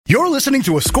You're listening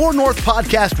to a Score North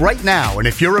podcast right now, and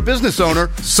if you're a business owner,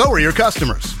 so are your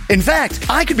customers. In fact,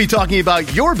 I could be talking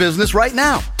about your business right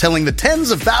now, telling the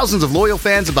tens of thousands of loyal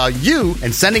fans about you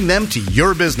and sending them to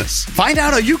your business. Find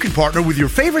out how you can partner with your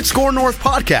favorite Score North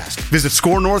podcast. Visit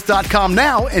scorenorth.com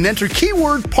now and enter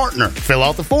keyword partner. Fill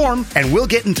out the form, and we'll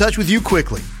get in touch with you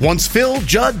quickly. Once Phil,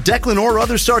 Judd, Declan, or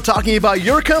others start talking about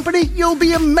your company, you'll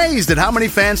be amazed at how many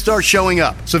fans start showing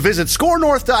up. So visit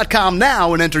scorenorth.com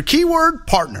now and enter keyword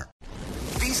partner.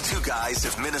 These two guys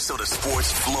have Minnesota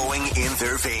sports flowing in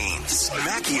their veins.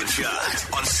 Mackey and Judd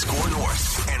on Score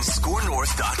North and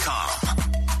scorenorth.com.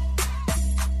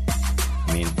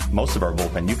 I mean, most of our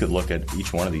bullpen, you could look at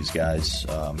each one of these guys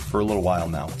for a little while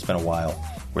now. It's been a while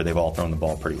where they've all thrown the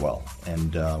ball pretty well.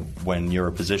 And when you're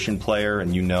a position player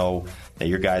and you know that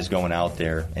your guy's going out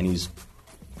there and he's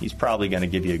probably going to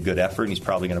give you a good effort and he's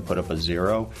probably going to put up a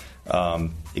 0,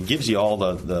 it gives you all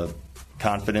the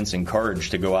confidence and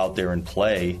courage to go out there and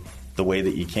play the way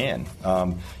that you can.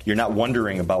 You're not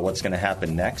wondering about what's going to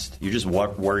happen next. You're just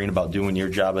worrying about doing your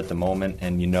job at the moment,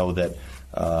 and you know that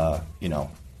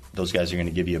those guys are going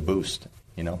to give you a boost.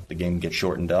 You know, the game gets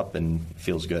shortened up and it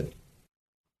feels good.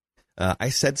 I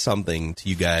said something to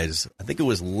you guys, I think it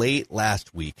was late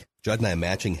last week. Judd and I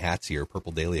matching hats here,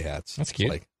 Purple Daily hats. That's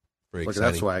cute. Very Look exciting.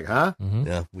 at that swag, huh? Mm-hmm.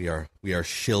 Yeah, we are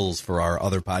shills for our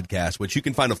other podcast, which you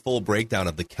can find a full breakdown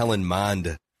of the Kellen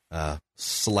Mond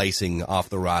slicing off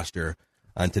the roster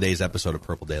on today's episode of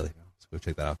Purple Daily. Let's go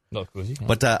check that out. No, koozie.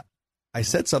 But I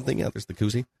said something. Yeah, there's the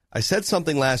koozie. I said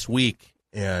something last week,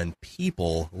 and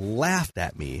people laughed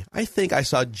at me. I think I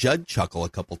saw Judd chuckle a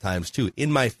couple times, too,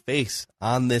 in my face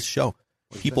on this show.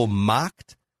 People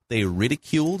mocked. They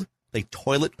ridiculed. They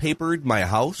toilet papered my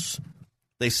house.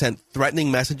 They sent threatening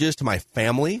messages to my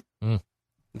family.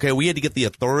 Okay, we had to get the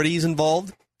authorities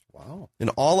involved. Wow.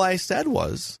 And all I said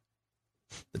was,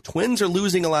 the Twins are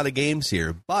losing a lot of games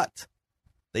here, but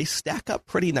they stack up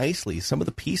pretty nicely. Some of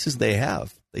the pieces they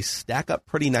have, they stack up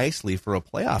pretty nicely for a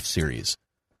playoff series.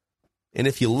 And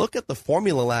if you look at the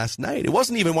formula last night, it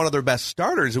wasn't even one of their best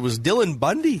starters. It was Dylan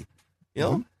Bundy. You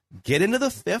know, get into the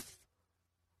 5th.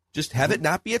 Just have it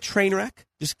not be a train wreck.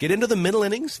 Just get into the middle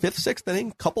innings, 5th, 6th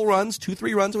inning, couple runs,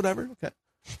 2-3 runs, whatever. Okay.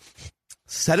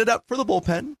 Set it up for the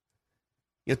bullpen.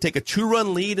 You take a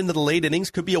 2-run lead into the late innings.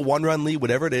 Could be a 1-run lead,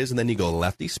 whatever it is. And then you go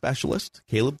lefty specialist,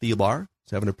 Caleb Thielbar.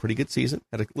 He's having a pretty good season.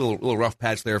 Had a little rough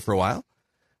patch there for a while.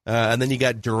 And then you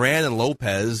got Duran and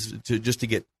Lopez to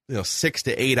get 6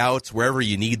 to 8 outs wherever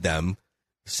you need them.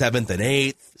 7th and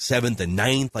 8th, 7th and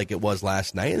 9th, like it was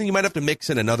last night. And then you might have to mix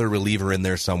in another reliever in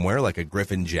there somewhere, like a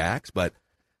Griffin Jacks, but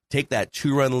take that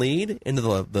 2-run lead into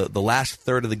the last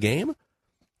third of the game.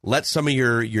 Let some of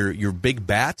your big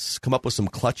bats come up with some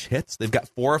clutch hits. They've got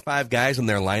 4 or 5 guys in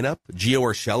their lineup. Gio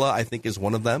Urshela, I think, is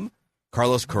one of them.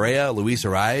 Carlos Correa, Luis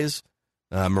Arraez,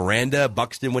 Miranda,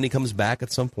 Buxton when he comes back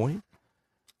at some point.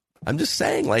 I'm just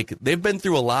saying, they've been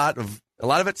through a lot of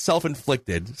it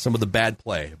self-inflicted, some of the bad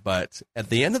play. But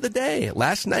at the end of the day,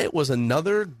 last night was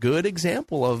another good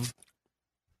example of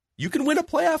you can win a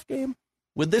playoff game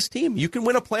with this team. You can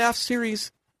win a playoff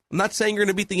series. I'm not saying you're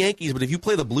going to beat the Yankees, but if you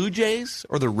play the Blue Jays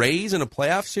or the Rays in a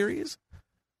playoff series,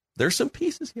 there's some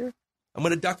pieces here. I'm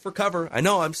going to duck for cover. I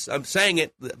know I'm saying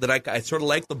it, that I sort of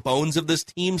like the bones of this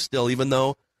team still, even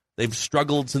though they've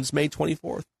struggled since May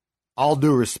 24th. All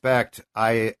due respect,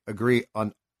 I agree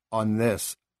on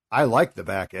this. I like the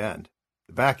back end.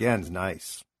 The back end's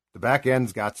nice. The back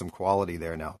end's got some quality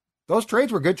there now. Those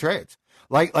trades were good trades.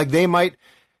 Like they might,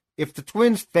 if the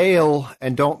Twins fail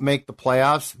and don't make the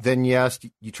playoffs, then yes,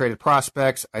 you traded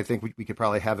prospects. I think we could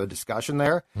probably have a discussion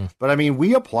there. But I mean,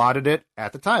 we applauded it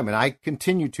at the time, and I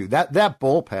continue to. That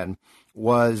bullpen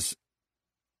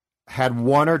had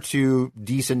 1 or 2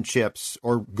 decent chips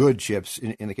or good chips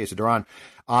in the case of Duran,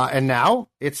 and now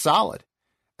it's solid.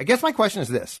 I guess my question is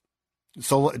this.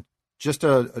 So just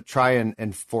to try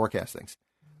and forecast things,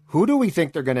 who do we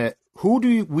think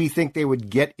they would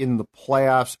get in the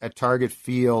playoffs at Target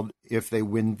Field if they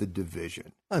win the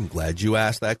division? I'm glad you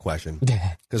asked that question,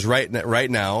 because right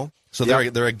now, so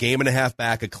they're a game and a half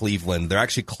back of Cleveland. They're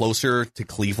actually closer to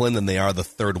Cleveland than they are the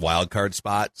 3rd wild card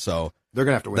spot. So they're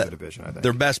going to have to win the division, I think.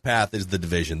 Their best path is the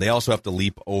division. They also have to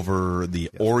leap over the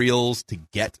Orioles to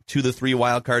get to the 3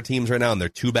 wild card teams right now, and they're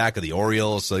 2 back of the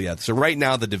Orioles. So so right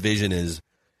now the division is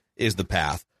the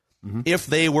path. Mm-hmm. If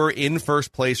they were in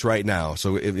first place right now,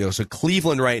 so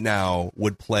Cleveland right now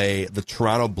would play the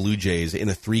Toronto Blue Jays in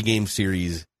a 3-game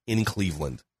series in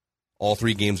Cleveland. All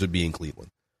 3 games would be in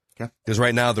Cleveland. Because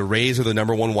right now the Rays are the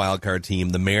number 1 wild card team,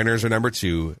 the Mariners are number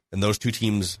 2, and those 2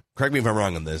 teams, correct me if I'm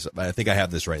wrong on this, but I think I have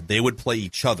this right, they would play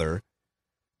each other,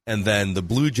 and then the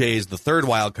Blue Jays, the 3rd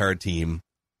wild card team,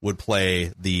 would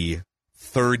play the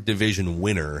third division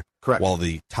winner. Correct. While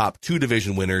the top two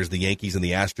division winners, the Yankees and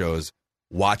the Astros,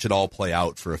 watch it all play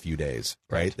out for a few days,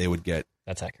 right? They would get...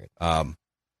 That's accurate.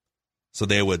 So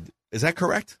they would... Is that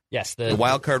correct? Yes. The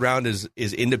wild card round is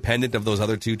independent of those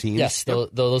other two teams? Yes,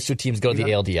 those two teams go to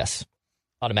the ALDS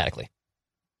automatically.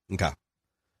 Okay.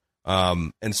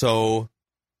 And so,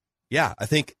 yeah, I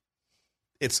think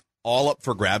it's all up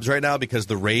for grabs right now because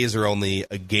the Rays are only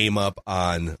a game up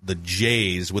on the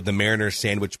Jays with the Mariners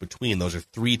sandwiched between. Those are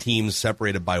three teams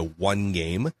separated by one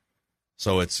game.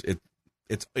 So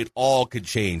it all could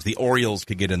change. The Orioles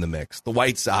could get in the mix. The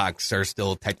White Sox are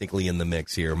still technically in the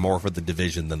mix here, more for the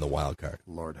division than the wild card.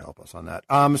 Lord help us on that.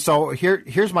 So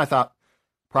here's my thought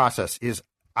process is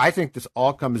I think this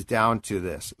all comes down to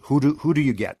this. Who do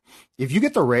you get? If you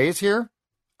get the Rays here,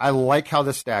 I like how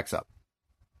this stacks up.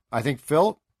 I think,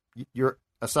 Phil, your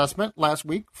assessment last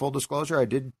week, full disclosure, I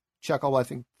did chuckle, I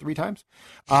think, 3 times.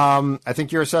 I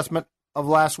think your assessment of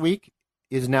last week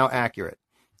is now accurate.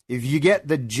 If you get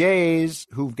the Jays,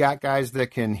 who've got guys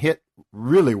that can hit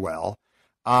really well,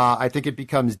 I think it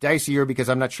becomes dicier because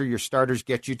I'm not sure your starters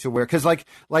get you to where, because like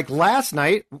last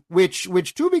night,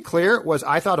 which to be clear was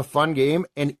I thought a fun game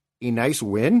and a nice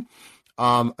win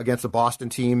against a Boston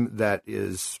team that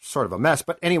is sort of a mess.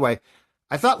 But anyway,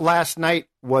 I thought last night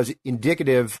was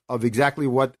indicative of exactly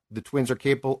what the Twins are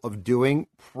capable of doing,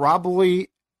 probably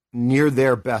near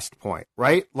their best point,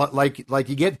 right? Like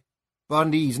you get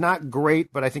Bundy, he's not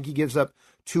great, but I think he gives up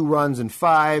 2 runs in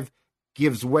 5,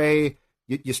 gives way.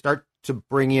 You start to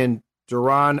bring in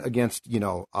Duran against,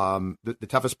 the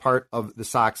toughest part of the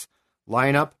Sox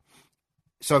lineup.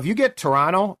 So if you get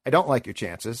Toronto, I don't like your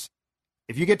chances.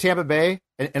 If you get Tampa Bay,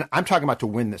 and I'm talking about to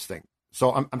win this thing.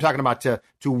 So I'm talking about to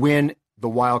win the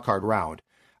wild card round.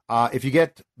 If you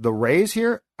get the Rays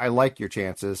here, I like your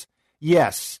chances.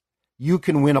 Yes, you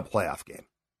can win a playoff game.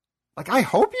 Like, I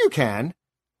hope you can.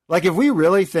 Like, if we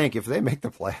really think if they make the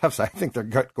playoffs, I think they're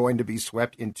going to be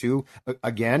swept in 2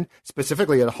 again,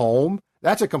 specifically at home.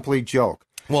 That's a complete joke.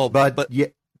 Well, but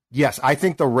yes, I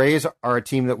think the Rays are a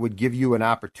team that would give you an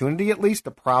opportunity at least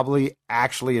to probably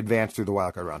actually advance through the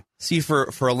wildcard round. See, for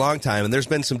a long time, and there's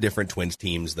been some different Twins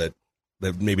teams that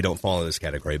maybe don't fall in this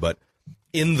category, but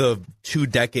in the 2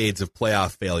 decades of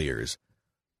playoff failures,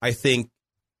 I think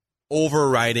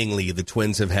overridingly the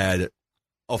Twins have had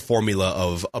a formula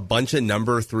of a bunch of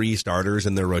number 3 starters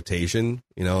in their rotation,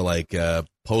 like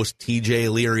post TJ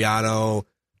Liriano,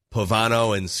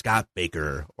 Pavano, and Scott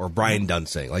Baker or Brian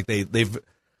Dunsing. Like they've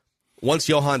once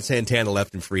Johan Santana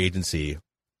left in free agency,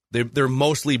 they're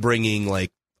mostly bringing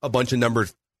like a bunch of number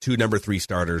 2, number 3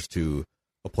 starters to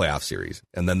a playoff series,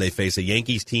 and then they face a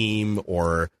Yankees team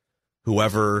or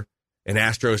whoever, an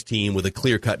Astros team with a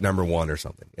clear cut number 1 or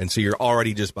something, and so you're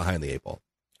already just behind the 8 ball.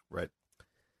 Right.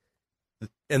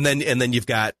 And then you've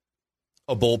got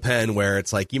a bullpen where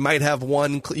it's like you might have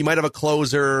a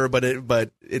closer, but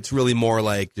it's really more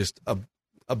like just a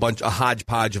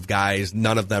hodgepodge of guys.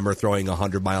 None of them are throwing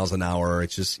 100 miles an hour.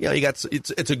 It's just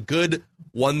it's a good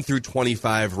 1 through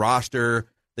 25 roster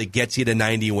that gets you to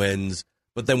 90 wins.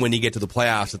 But then when you get to the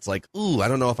playoffs, it's like, ooh, I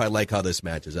don't know if I like how this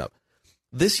matches up.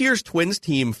 This year's Twins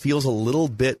team feels a little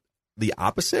bit the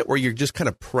opposite, where you're just kind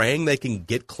of praying they can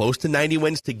get close to 90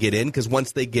 wins to get in, because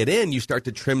once they get in, you start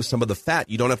to trim some of the fat.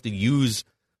 You don't have to use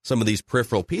some of these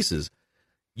peripheral pieces.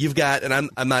 You've got, and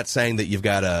I'm not saying that you've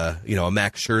got a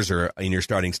Max Scherzer in your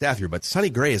starting staff here, but Sonny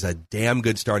Gray is a damn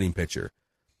good starting pitcher.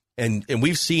 And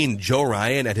we've seen Joe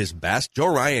Ryan at his best. Joe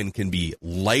Ryan can be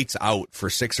lights out for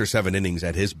 6 or 7 innings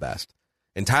at his best.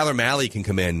 And Tyler Mahle can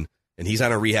come in, and he's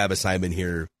on a rehab assignment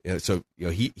here, so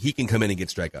he can come in and get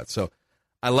strikeouts. So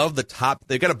I love the top.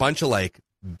 They've got a bunch of like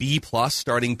B+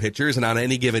 starting pitchers, and on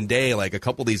any given day, like a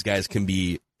couple of these guys can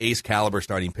be ace caliber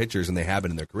starting pitchers, and they have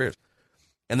it in their careers.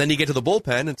 And then you get to the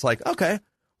bullpen, it's like, okay,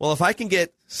 well, if I can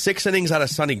get 6 innings out of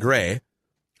Sonny Gray,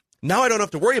 now I don't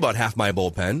have to worry about half my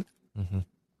bullpen. Mm-hmm.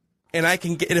 And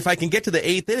if I can get to the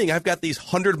 8th inning, I've got these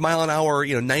 100 mile an hour,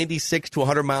 96 to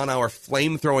 100 mile an hour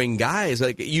flame throwing guys.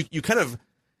 Like you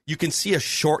can see a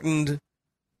shortened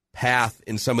path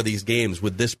in some of these games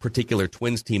with this particular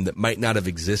Twins team that might not have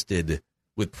existed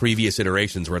with previous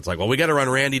iterations, where it's like, well, we got to run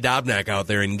Randy Dobnak out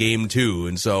there in game 2,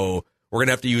 and so we're going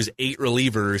to have to use 8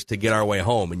 relievers to get our way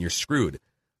home, and you're screwed.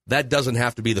 That doesn't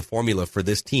have to be the formula for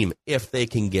this team if they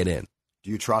can get in.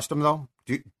 Do you trust them, though?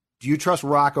 Do you trust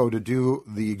Rocco to do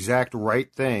the exact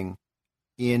right thing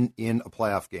in a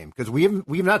playoff game? Because we have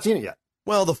not seen it yet.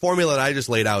 Well, the formula that I just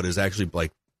laid out is actually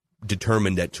like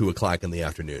determined at 2:00 in the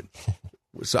afternoon.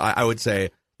 So I would say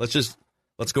let's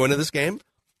go into this game.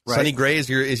 Right. Sonny Gray is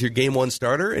your game 1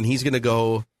 starter, and he's going to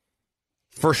go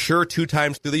for sure 2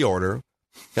 times through the order.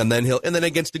 And then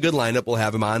against a good lineup, we'll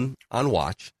have him on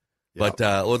watch. Yep.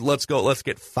 But let's go. Let's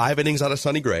get 5 innings out of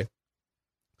Sonny Gray.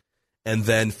 And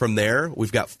then from there,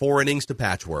 we've got 4 innings to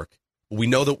Patchwork. We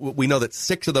know that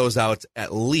 6 of those outs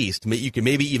at least. You can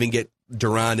maybe even get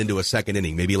Duran into a second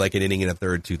inning, maybe like an inning and a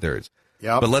third, 2/3.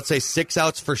 Yep. But let's say 6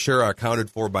 outs for sure are accounted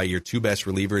for by your 2 best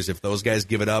relievers. If those guys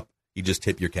give it up, you just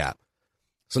tip your cap.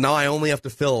 So now I only have to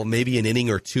fill maybe an inning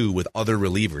or 2 with other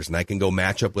relievers, and I can go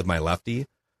match up with my lefty.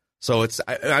 So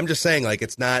I'm just saying, like,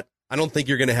 it's not. I don't think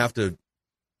you're going to have to.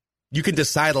 You can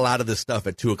decide a lot of this stuff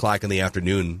at 2:00 in the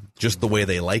afternoon, just the way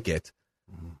they like it.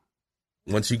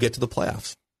 Once you get to the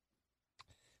playoffs.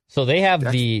 So they have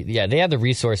they have the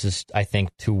resources, I think,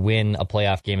 to win a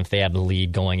playoff game if they have the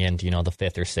lead going into, the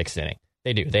 5th or 6th inning.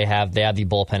 They do. They have the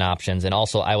bullpen options, and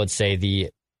also I would say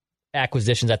the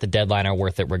acquisitions at the deadline are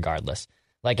worth it regardless.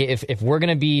 Like if we're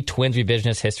gonna be Twins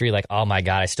revisionist history, like, oh my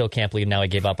God, I still can't believe now we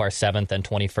gave up our 7th and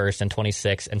 21st and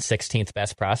 26th and 16th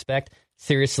best prospect.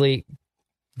 Seriously,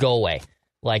 go away.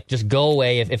 Like, just go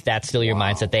away if that's still your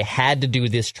mindset. They had to do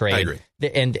this trade. I agree.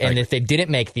 And if they didn't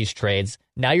make these trades,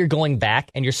 now you're going back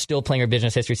and you're still playing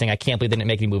revisionist history saying, I can't believe they didn't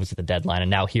make any moves at the deadline.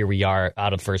 And now here we are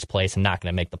out of first place and not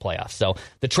going to make the playoffs. So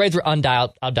the trades were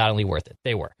undoubtedly worth it.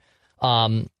 They were.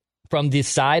 From the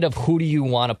side of who do you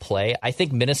want to play, I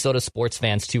think Minnesota sports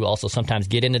fans, too, also sometimes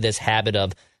get into this habit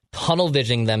of tunnel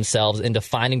visioning themselves into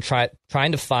trying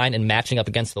to find and matching up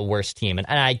against the worst team.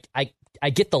 And I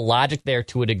get the logic there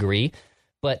to a degree,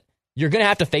 but you're going to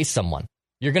have to face someone.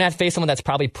 You're going to have to face someone that's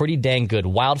probably pretty dang good.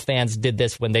 Wild fans did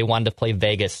this when they wanted to play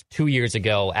Vegas 2 years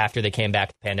ago after they came back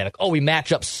to the pandemic. Oh, we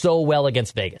match up so well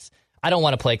against Vegas. I don't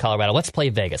want to play Colorado. Let's play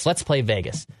Vegas. Let's play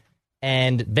Vegas.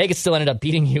 And Vegas still ended up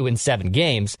beating you in 7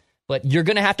 games, but you're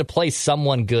going to have to play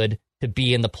someone good to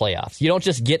be in the playoffs. You don't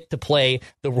just get to play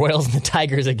the Royals and the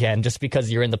Tigers again just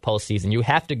because you're in the postseason. You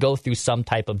have to go through some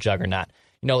type of juggernaut.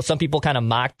 Some people kind of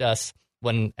mocked us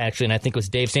when actually, and I think it was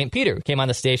Dave St. Peter who came on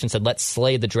the station and said, let's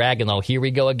slay the dragon. Oh, here we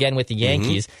go again with the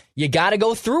Yankees. You got to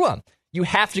go through them. You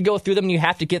have to go through them. And you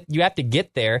have to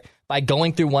get there by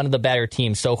going through one of the better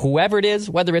teams. So whoever it is,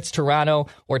 whether it's Toronto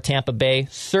or Tampa Bay,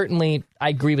 certainly I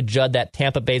agree with Judd that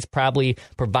Tampa Bay probably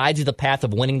provides you the path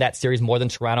of winning that series more than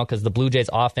Toronto because the Blue Jays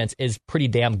offense is pretty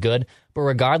damn good. But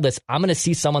regardless, I'm going to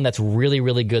see someone that's really,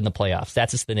 really good in the playoffs.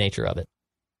 That's just the nature of it.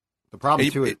 The problem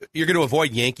too, you're going to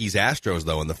avoid Yankees Astros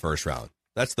though in the first round.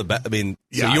 That's the best. I mean,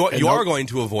 yeah, so you are going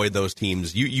to avoid those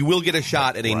teams. You will get a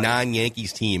shot at a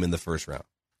non-Yankees team in the first round.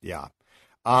 Yeah.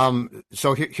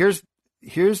 So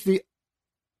here's the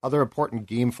other important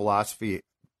game philosophy.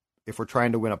 If we're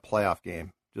trying to win a playoff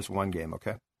game, just one game,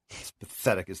 okay? As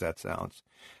pathetic as that sounds.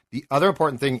 The other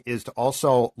important thing is to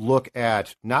also look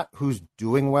at not who's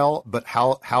doing well, but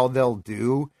how they'll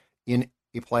do in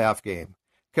a playoff game.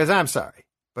 Because I'm sorry,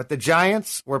 but the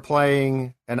Giants were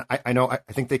playing, and I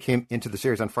think they came into the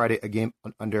series on Friday a game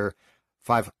under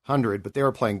 500, but they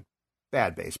were playing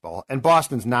bad baseball, and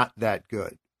Boston's not that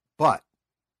good. But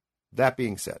that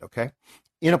being said, okay,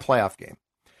 in a playoff game,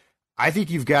 I think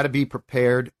you've got to be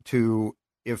prepared to,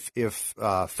 if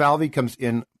Falvey comes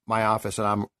in my office and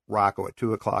I'm Rocco at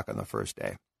 2:00 on the first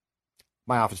day,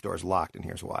 my office door is locked, and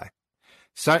here's why.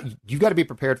 You've got to be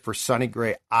prepared for Sonny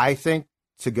Gray, I think,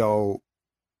 to go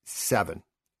 7.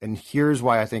 And here's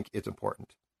why I think it's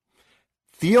important.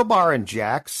 Thielbar and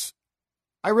Jax,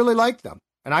 I really like them.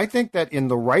 And I think that in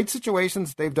the right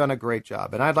situations, they've done a great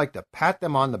job. And I'd like to pat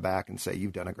them on the back and say,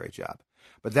 you've done a great job.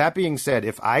 But that being said,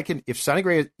 if Sonny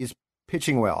Gray is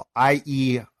pitching well,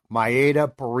 i.e.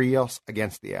 Maeda, Barrios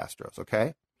against the Astros,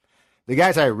 okay? The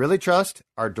guys I really trust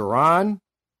are Duran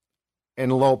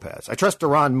and Lopez. I trust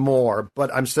Duran more,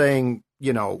 but I'm saying,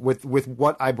 with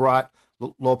what I brought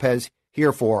Lopez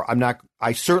here for,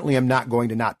 I certainly am not going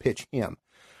to not pitch him.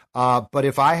 But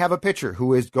if I have a pitcher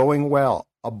who is going well,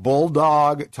 a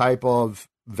bulldog type of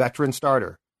veteran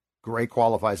starter, Gray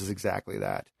qualifies as exactly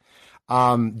that.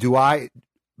 Do I,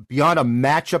 beyond a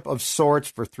matchup of sorts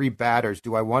for 3 batters,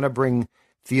 do I want to bring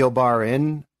Thielbar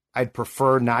in? I'd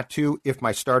prefer not to if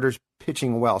my starter's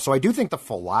pitching well. So I do think the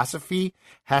philosophy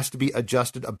has to be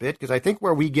adjusted a bit, because I think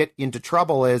where we get into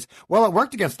trouble is, well, it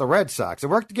worked against the Red Sox. It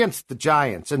worked against the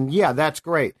Giants. And yeah, that's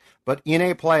great. But in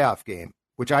a playoff game,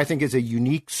 which I think is a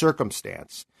unique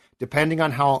circumstance, depending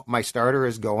on how my starter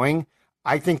is going,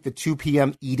 I think the 2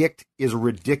 p.m. edict is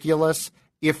ridiculous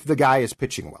if the guy is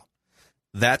pitching well.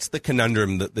 That's the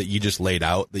conundrum that you just laid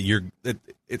out, that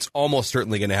it's almost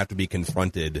certainly going to have to be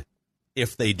confronted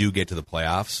if they do get to the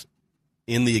playoffs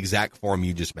in the exact form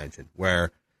you just mentioned,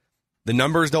 where the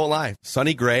numbers don't lie.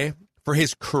 Sonny Gray, for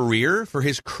his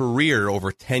career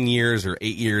over 10 years or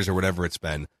 8 years or whatever it's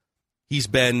been, he's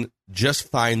been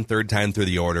just fine third time through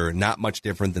the order, not much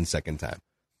different than second time.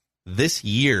 This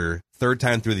year, third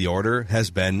time through the order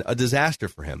has been a disaster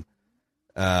for him.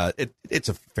 It's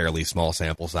a fairly small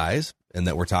sample size, and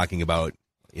that we're talking about,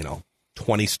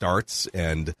 20 starts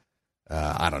and,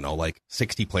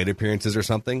 60 plate appearances or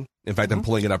something. In fact, I'm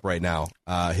pulling it up right now.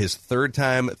 His third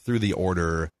time through the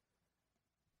order,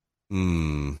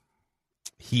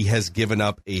 he has given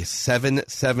up a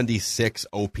 776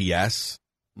 OPS,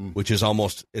 which is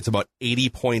it's about 80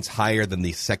 points higher than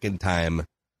the second time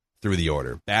through the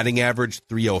order. Batting average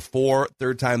 304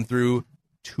 third time through,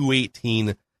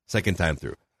 218 second time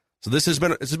through. So this has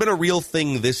been a real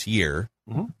thing this year.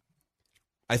 Mm-hmm.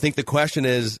 I think the question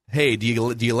is, hey, do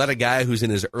you let a guy who's in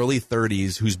his early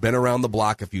 30s, who's been around the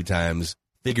block a few times,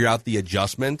 figure out the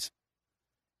adjustment,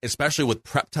 especially with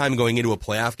prep time going into a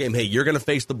playoff game? Hey, you're going to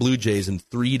face the Blue Jays in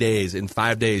 3 days, in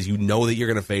 5 days. You know that you're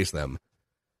going to face them.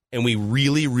 And we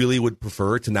really, really would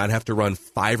prefer to not have to run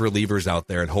 5 relievers out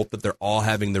there and hope that they're all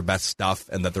having their best stuff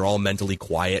and that they're all mentally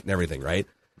quiet and everything, right?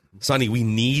 Sonny, we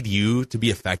need you to be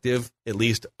effective at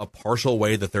least a partial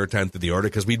way the third time through the order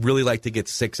because we'd really like to get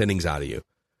 6 innings out of you.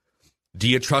 Do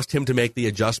you trust him to make the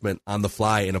adjustment on the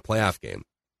fly in a playoff game?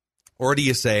 Or do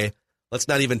you say, let's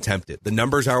not even tempt it. The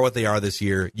numbers are what they are this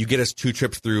year. You get us 2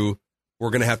 trips through.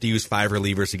 We're going to have to use 5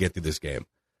 relievers to get through this game.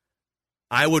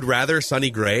 I would rather Sonny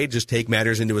Gray just take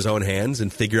matters into his own hands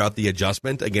and figure out the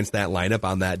adjustment against that lineup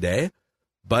on that day.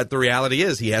 But the reality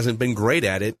is he hasn't been great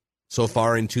at it so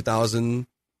far in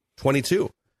 2022.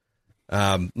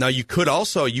 Now, you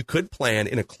could plan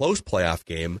in a close playoff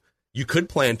game, you could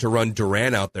plan to run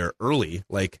Duran out there early.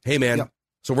 Like, hey, man,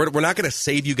 so we're not going to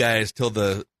save you guys till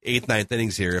the 8th, 9th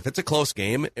innings here. If it's a close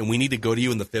game and we need to go to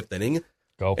you in the 5th inning,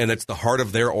 and it's the heart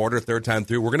of their order, third time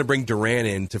through, we're going to bring Duran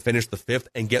in to finish the 5th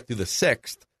and get through the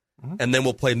 6th. Mm-hmm. And then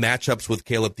we'll play matchups with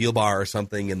Caleb Thielbar or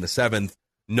something in the 7th,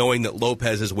 knowing that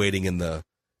Lopez is waiting in the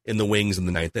wings in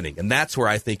the 9th inning. And that's where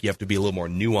I think you have to be a little more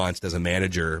nuanced as a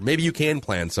manager. Maybe you can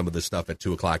plan some of this stuff at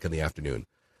 2 o'clock in the afternoon.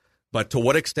 But to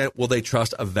what extent will they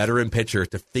trust a veteran pitcher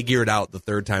to figure it out the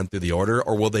third time through the order,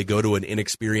 or will they go to an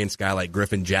inexperienced guy like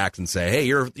Griffin Jax and say, hey,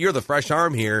 you're the fresh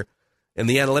arm here, and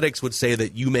the analytics would say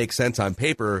that you make sense on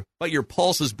paper, but your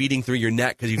pulse is beating through your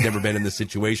neck because you've never been in this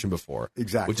situation before.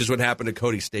 Exactly. Which is what happened to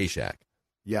Cody Stashak.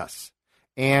 Yes.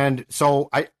 And so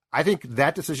I think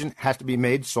that decision has to be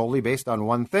made solely based on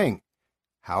one thing.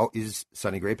 How is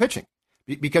Sonny Gray pitching?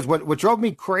 Because what drove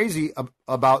me crazy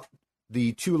about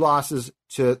the 2 losses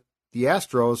to the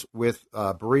Astros with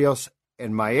Barrios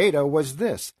and Maeda was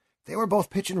this. They were both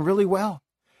pitching really well.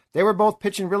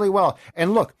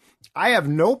 And look, I have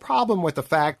no problem with the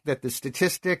fact that the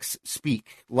statistics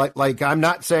speak. Like I'm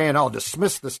not saying I'll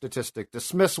dismiss the statistic,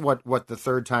 dismiss what the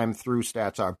third time through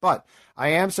stats are. But I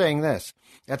am saying this.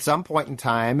 At some point in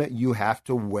time, you have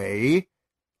to weigh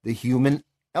the human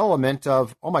element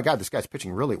of, oh my God, this guy's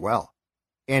pitching really well.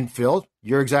 And Phil,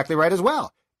 you're exactly right as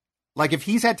well. Like if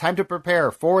he's had time to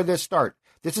prepare for this start,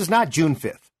 this is not June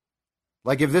 5th.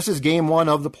 Like if this is game 1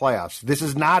 of the playoffs, this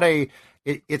is not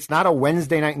it's not a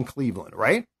Wednesday night in Cleveland,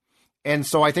 right? And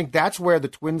so I think that's where the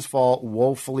Twins fall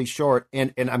woefully short.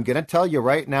 And I'm going to tell you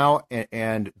right now,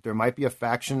 and there might be a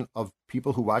faction of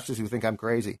people who watch this who think I'm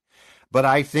crazy, but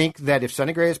I think that if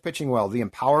Sonny Gray is pitching well, the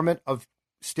empowerment of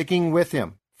sticking with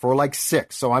him for like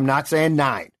 6, so I'm not saying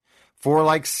 9, for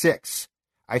like 6,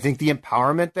 I think the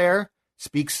empowerment there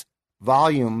speaks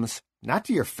volumes, not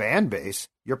to your fan base,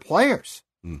 your players.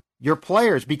 Your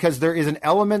players, because there is an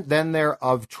element then there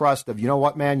of trust of, you know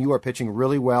what, man, you are pitching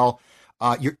really well.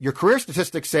 Your career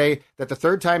statistics say that the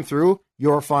third time through,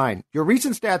 you're fine. Your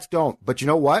recent stats don't, but you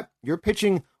know what? You're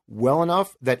pitching well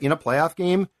enough that in a playoff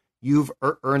game, you've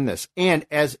earned this. And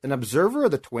as an observer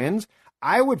of the Twins,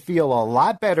 I would feel a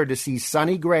lot better to see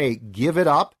Sonny Gray give it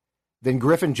up than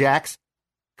Griffin Jax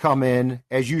come in,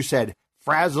 as you said,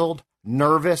 frazzled,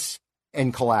 nervous,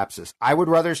 and collapses. I would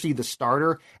rather see the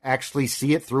starter actually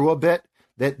see it through a bit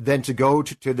than to go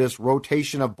to this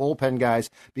rotation of bullpen guys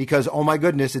because, oh my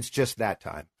goodness, it's just that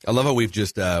time. I love how we've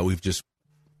just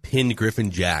pinned Griffin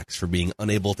Jax for being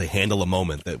unable to handle a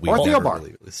moment that we've never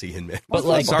really see him in.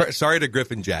 But sorry to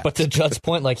Griffin Jax. But to Judd's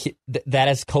point, like that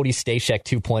has Cody Stashak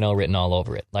 2.0 written all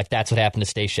over it. Like that's what happened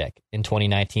to Stashak in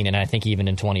 2019, and I think even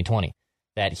in 2020,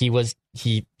 that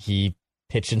he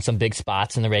pitched in some big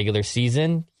spots in the regular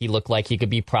season. He looked like he could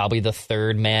be probably the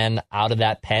third man out of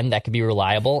that pen that could be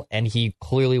reliable, and he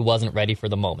clearly wasn't ready for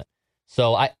the moment.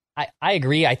 So I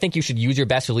agree. I think you should use your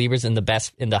best relievers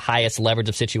in the highest leverage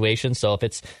of situations. So if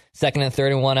it's second and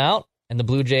third and 1 out, and the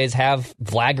Blue Jays have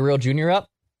Vlad Guerrero Jr. up,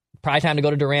 probably time to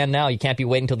go to Duran now. You can't be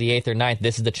waiting until the 8th or 9th.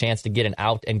 This is the chance to get an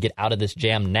out and get out of this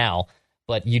jam now.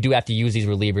 but you do have to use these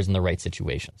relievers in the right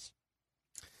situations.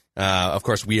 Of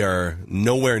course, we are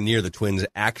nowhere near the Twins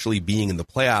actually being in the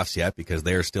playoffs yet because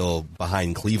they are still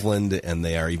behind Cleveland, and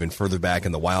they are even further back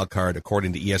in the wild card.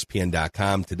 According to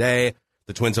ESPN.com today,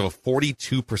 the Twins have a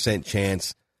 42%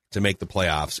 chance to make the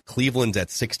playoffs. Cleveland's at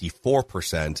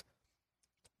 64%.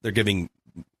 They're giving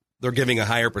a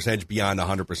higher percentage beyond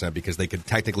 100% because they could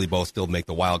technically both still make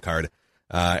the wild card.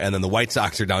 And then the White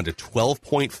Sox are down to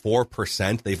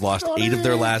 12.4%. They've lost 8 of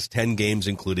their last 10 games,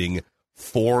 including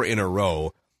 4 in a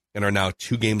row, and are now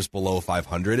 2 games below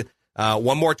 500.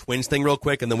 One more Twins thing real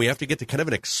quick, and then we have to get to kind of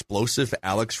an explosive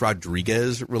Alex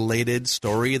Rodriguez-related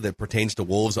story that pertains to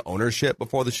Wolves ownership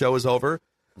before the show is over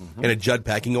in a Judd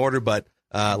pecking order. But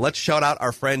let's shout out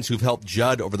our friends who've helped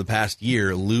Judd over the past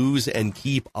year lose and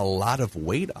keep a lot of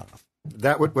weight off.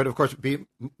 That would, of course, be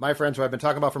my friends who I've been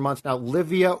talking about for months now.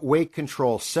 Livia Weight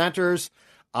Control Centers,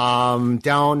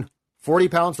 down 40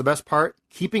 pounds, the best part,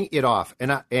 keeping it off.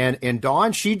 And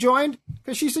Dawn, she joined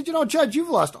because she said, Judd, you've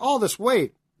lost all this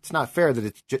weight. It's not fair that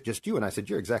it's just you. And I said,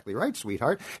 you're exactly right,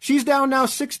 sweetheart. She's down now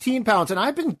 16 pounds. And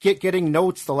I've been getting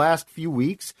notes the last few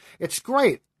weeks. It's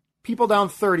great. People down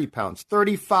 30 pounds,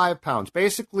 35 pounds,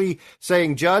 basically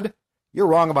saying, Judd, you're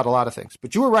wrong about a lot of things,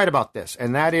 but you were right about this,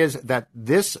 and that is that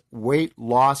this weight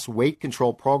loss, weight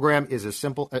control program is as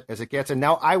simple as it gets. And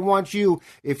now I want you,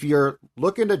 if you're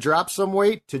looking to drop some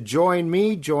weight, to join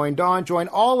me, join Dawn, join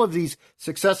all of these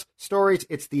success stories.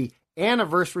 It's the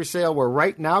anniversary sale where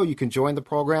right now you can join the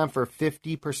program for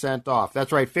 50% off.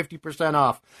 That's right, 50%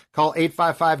 off. Call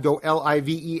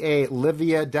 855-GO-LIVEA,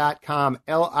 Livia.com,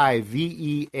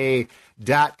 LIVEA.com,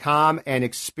 and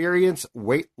experience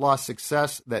weight loss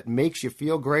success that makes you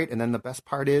feel great. And then the best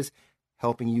part is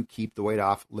helping you keep the weight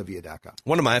off, Livia.com.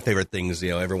 One of my favorite things,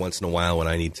 every once in a while when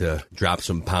I need to drop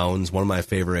some pounds, one of my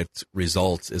favorite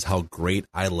results is how great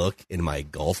I look in my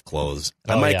golf clothes.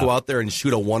 I might go out there and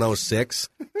shoot a 106,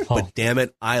 but damn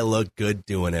it, I look good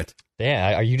doing it.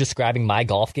 Yeah, are you describing my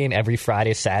golf game every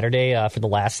Friday, Saturday for the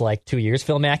last 2 years,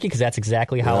 Phil Mackey? Because that's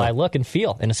exactly how I look and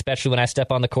feel, and especially when I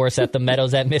step on the course at the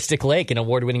Meadows at Mystic Lake, an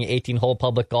award-winning 18-hole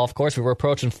public golf course. We were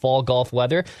approaching fall golf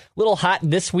weather. A little hot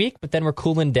this week, but then we're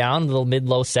cooling down, a little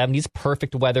mid-low 70s.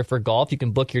 Perfect weather for golf. You can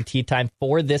book your tee time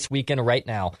for this weekend right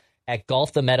now at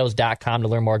golfthemeadows.com to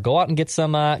learn more. Go out and get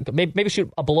some, maybe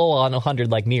shoot a below on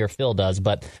 100 like me or Phil does,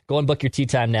 but go and book your tee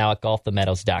time now at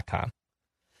golfthemeadows.com.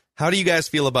 How do you guys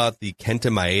feel about the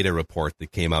Kenta Maeda report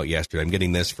that came out yesterday? I'm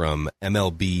getting this from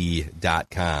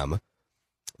MLB.com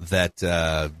that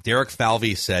Derek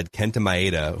Falvey said Kenta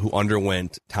Maeda, who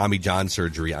underwent Tommy John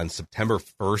surgery on September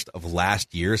 1st of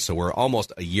last year, so we're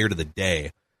almost a year to the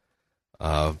day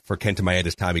for Kenta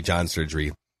Maeda's Tommy John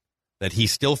surgery, that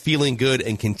he's still feeling good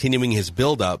and continuing his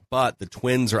buildup, but the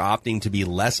Twins are opting to be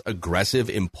less aggressive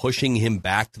in pushing him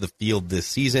back to the field this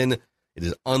season. It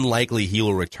is unlikely he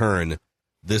will return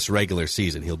this regular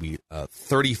season. He'll be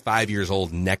 35 years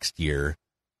old next year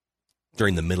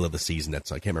during the middle of the season. I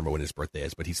can't remember when his birthday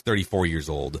is, but he's 34 years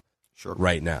old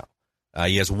right now.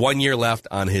 He has 1 year left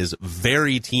on his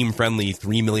very team-friendly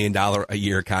 $3 million a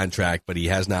year contract, but he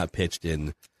has not pitched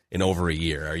in over a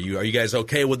year. Are you guys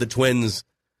okay with the Twins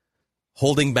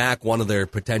holding back one of their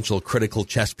potential critical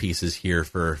chess pieces here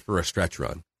for a stretch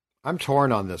run? I'm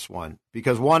torn on this one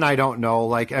because, one, I don't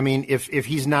know. If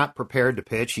he's not prepared to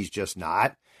pitch, he's just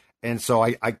not. And so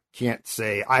I can't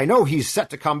say, I know he's set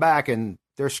to come back and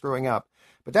they're screwing up.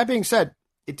 But that being said,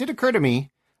 it did occur to me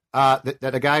that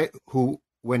a guy who,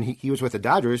 when he was with the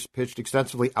Dodgers, pitched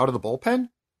extensively out of the bullpen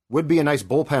would be a nice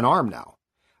bullpen arm now.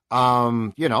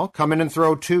 Come in and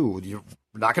throw 2. You're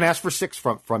not going to ask for 6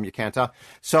 from you, Kenta.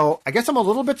 So I guess I'm a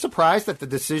little bit surprised that the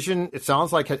decision, it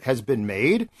sounds like, has been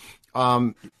made.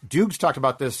 Dukes talked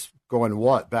about this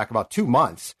back about 2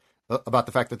 months, about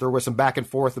the fact that there was some back and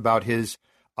forth about his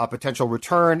potential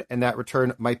return, and that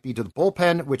return might be to the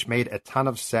bullpen, which made a ton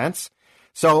of sense.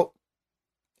 So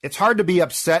it's hard to be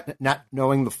upset not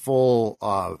knowing the full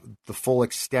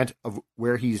extent of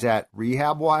where he's at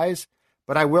rehab-wise.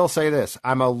 But I will say this,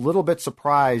 I'm a little bit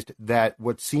surprised that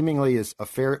what seemingly is a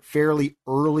fairly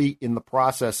early in the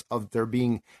process of there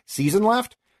being season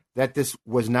left, that this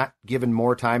was not given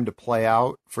more time to play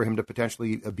out for him to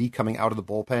potentially be coming out of the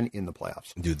bullpen in the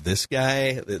playoffs. Dude, this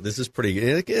guy, this is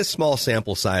pretty, a small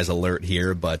sample size alert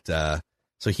here, but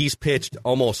so he's pitched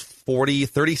almost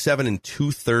 37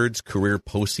 2/3 career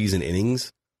postseason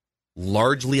innings,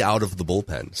 largely out of the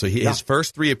bullpen. So his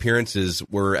first 3 appearances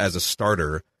were as a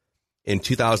starter in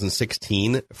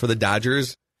 2016 for the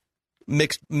Dodgers.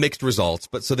 Mixed results,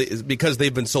 but because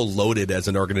they've been so loaded as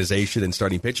an organization and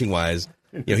starting pitching wise,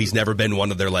 he's never been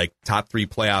one of their top 3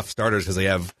 playoff starters because they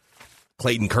have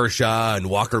Clayton Kershaw and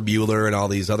Walker Buehler and all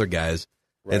these other guys.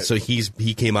 Right. And so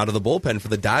he came out of the bullpen for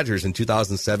the Dodgers in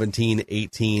 2017,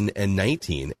 18, and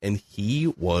 19, and he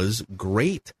was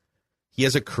great. He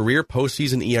has a career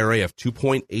postseason ERA of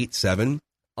 2.87,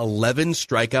 11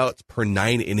 strikeouts per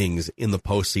 9 innings in the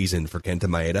postseason for Kenta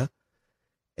Maeda.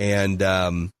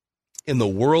 And in the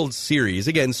World Series,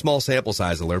 again, small sample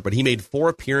size alert, but he made 4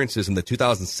 appearances in the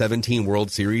 2017 World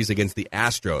Series against the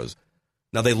Astros.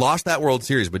 Now, they lost that World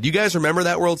Series, but do you guys remember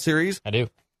that World Series? I do.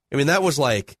 I mean, that was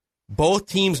like both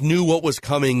teams knew what was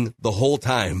coming the whole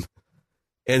time.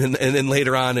 And then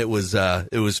later on, it was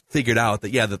figured out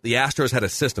that the Astros had a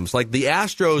system. So, like, the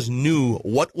Astros knew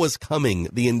what was coming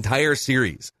the entire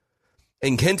series.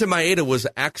 And Kenta Maeda was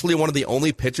actually one of the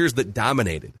only pitchers that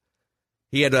dominated.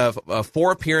 He had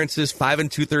 4 appearances, 5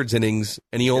 2/3 innings,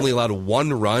 and he only allowed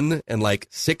 1 run and like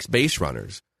 6 base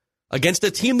runners against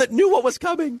a team that knew what was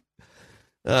coming.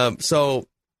 So,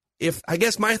 I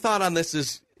guess my thought on this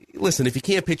is, listen, if you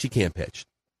can't pitch, you can't pitch.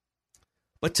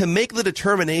 But to make the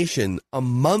determination a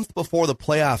month before the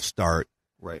playoffs start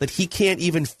that he can't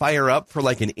even fire up for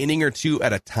like an inning or 2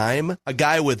 at a time, a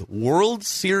guy with World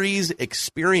Series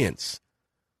experience.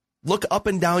 Look up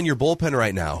and down your bullpen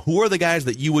right now. Who are the guys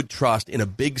that you would trust in a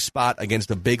big spot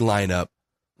against a big lineup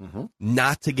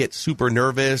not to get super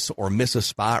nervous or miss a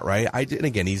spot, right? And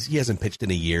again, he hasn't pitched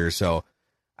in a year, so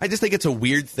I just think it's a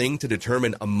weird thing to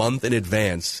determine a month in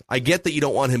advance. I get that you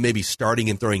don't want him maybe starting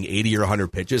and throwing 80 or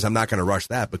 100 pitches. I'm not going to rush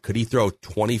that, but could he throw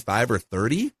 25 or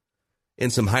 30 in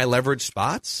some high leverage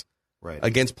spots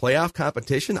against playoff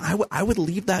competition? I would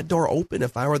leave that door open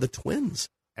if I were the Twins.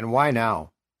 And why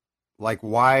now? Like,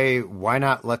 why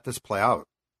not let this play out?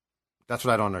 That's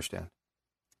what I don't understand.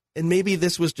 And maybe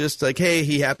this was just like, hey,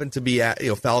 he happened to be,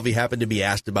 Falvey happened to be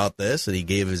asked about this, and he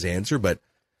gave his answer. But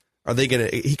are they gonna?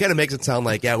 He kind of makes it sound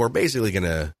like, we're basically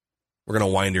gonna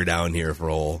wind her down here for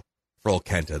old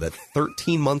Kenta. That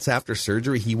 13 months after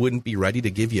surgery, he wouldn't be ready to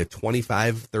give you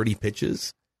 25, 30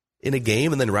 pitches in a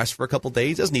game and then rest for a couple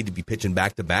days. Doesn't need to be pitching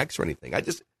back to backs or anything. I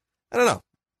don't know.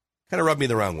 Kind of rubbed me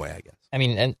the wrong way, I guess. I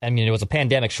mean, it was a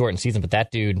pandemic shortened season, but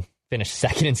that dude finished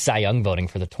second in Cy Young voting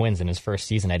for the Twins in his first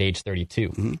season at age 32.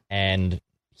 Mm-hmm. And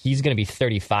he's going to be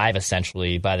 35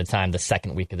 essentially by the time the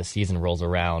second week of the season rolls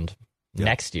around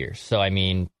next year. So, I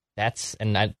mean,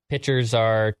 pitchers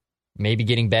are maybe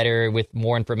getting better with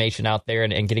more information out there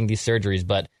and getting these surgeries,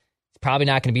 but it's probably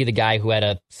not going to be the guy who had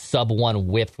a sub-1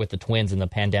 whip with the Twins in the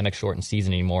pandemic shortened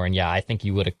season anymore. And I think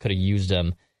you could have used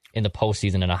him in the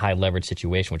postseason in a high leverage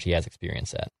situation, which he has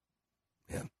experience at.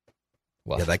 Yeah.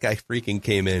 Well, that guy freaking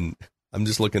came in. I'm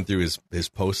just looking through his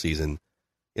postseason.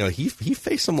 He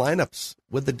faced some lineups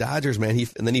with the Dodgers, man.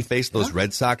 And then he faced those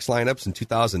Red Sox lineups in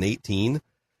 2018.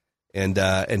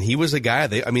 And he was a guy,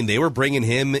 they were bringing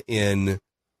him in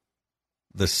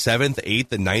the 7th,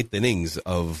 8th, and 9th innings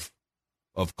of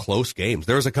close games.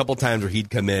 There was a couple times where he'd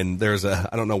come in. I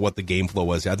don't know what the game flow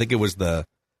was. I think it was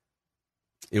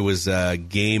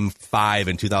game 5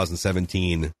 in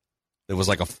 2017. It was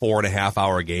like a 4.5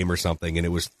 hour game or something, and it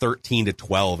was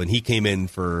 13-12. And he came in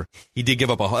he did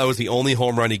give up that was the only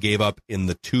home run he gave up in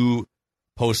the 2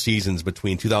 postseasons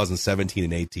between 2017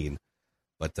 and 18.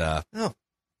 But if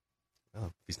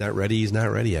he's not ready, he's not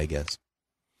ready, I guess.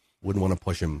 Wouldn't want to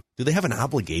push him. Do they have an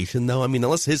obligation though? I mean,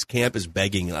 unless his camp is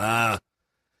begging, here's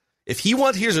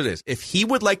what it is. If he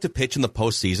would like to pitch in the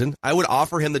postseason, I would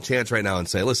offer him the chance right now and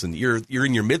say, listen, you're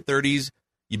in your mid-30s.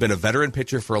 You've been a veteran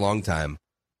pitcher for a long time.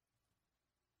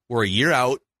 We're a year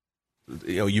out.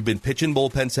 You've been pitching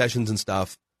bullpen sessions and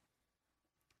stuff.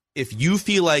 If you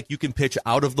feel like you can pitch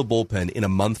out of the bullpen in a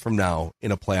month from now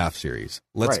in a playoff series,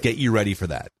 let's get you ready for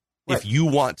that. Right. If you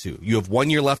want to. You have 1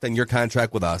 year left on your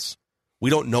contract with us. We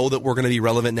don't know that we're going to be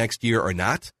relevant next year or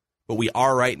not, but we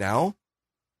are right now.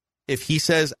 If he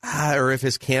says, or if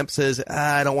his camp says,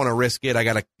 I don't want to risk it,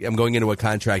 I'm going into a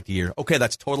contract year. Okay,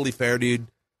 that's totally fair, dude.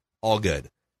 All good.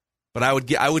 But I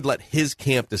would let his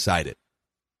camp decide it.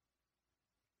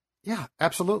 Yeah,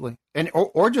 absolutely. And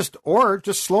or just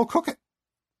slow cook it.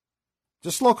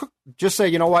 Just slow cook. Just say,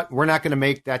 you know what, we're not going to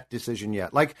make that decision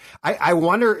yet. Like, I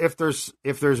wonder if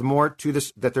there's more to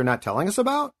this that they're not telling us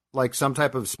about, like some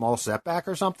type of small setback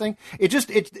or something.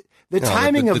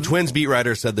 Timing of the Twins beat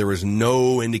writer said there was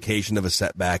no indication of a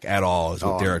setback at all. Is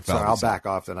what Derek Falvey said. I'll back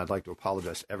off. Then I'd like to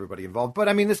apologize to everybody involved. But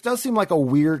I mean, this does seem like a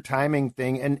weird timing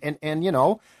thing, and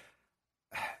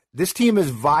this team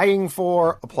is vying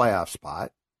for a playoff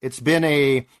spot. It's been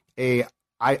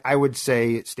I would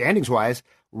say, standings wise,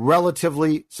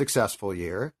 relatively successful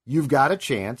year. You've got a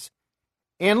chance.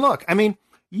 And look, I mean,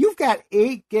 you've got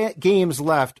 8 games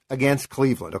left against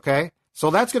Cleveland, okay? So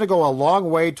that's going to go a long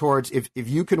way towards if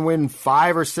you can win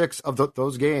 5 or 6 of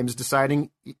those games,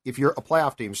 deciding if you're a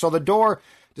playoff team. So the door,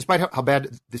 despite how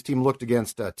bad this team looked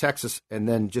against Texas and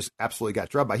then just absolutely got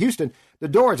drubbed by Houston, the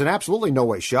door is an absolutely no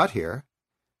way shut here.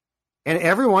 And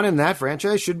everyone in that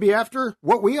franchise should be after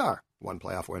what we are. 1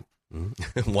 playoff win.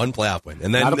 Mm-hmm. 1 playoff win.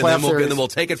 And then we'll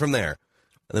take it from there.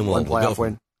 And then we'll 1 playoff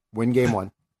win. Win game 1.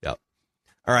 Yep.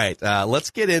 All right.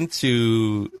 Let's get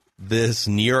into this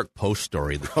New York Post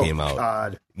story that came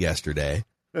out yesterday.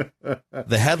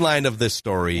 The headline of this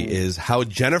story is how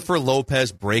Jennifer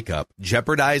Lopez breakup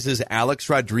jeopardizes Alex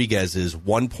Rodriguez's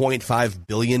 $1.5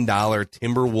 billion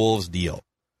Timberwolves deal.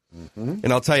 Mm-hmm.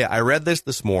 And I'll tell you, I read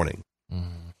this morning. Mm-hmm.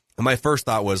 And my first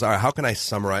thought was, all right, how can I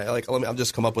summarize? I'll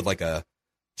just come up with like a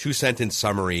 2-sentence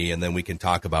summary and then we can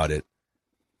talk about it.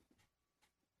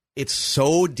 It's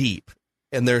so deep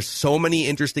and there's so many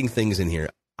interesting things in here.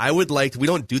 We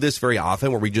don't do this very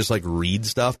often where we just like read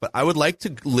stuff, but I would like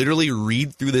to literally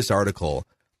read through this article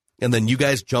and then you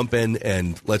guys jump in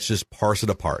and let's just parse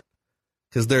it apart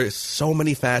because there's so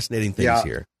many fascinating things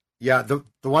here. Yeah. The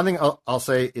one thing I'll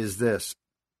say is this.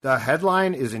 The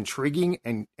headline is intriguing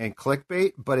and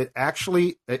clickbait, but it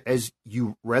actually, as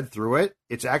you read through it,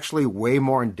 it's actually way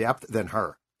more in depth than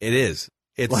her. It is.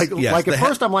 It's at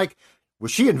first I'm like,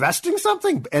 was she investing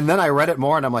something? And then I read it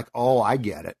more and I'm like, oh, I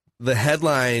get it. The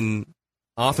headline,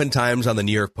 oftentimes on the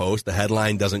New York Post, the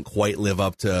headline doesn't quite live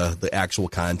up to the actual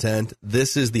content.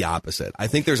 This is the opposite. I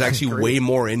think there's actually way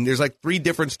more in. There's like 3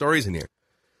 different stories in here.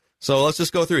 So let's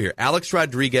just go through here. Alex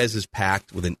Rodriguez is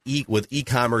packed with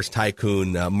e-commerce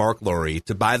tycoon Mark Lowry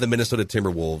to buy the Minnesota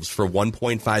Timberwolves for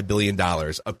 $1.5 billion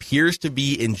appears to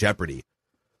be in jeopardy.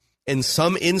 And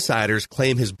some insiders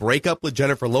claim his breakup with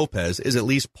Jennifer Lopez is at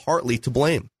least partly to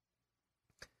blame.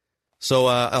 So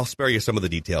I'll spare you some of the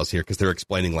details here because they're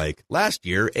explaining like last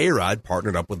year, A-Rod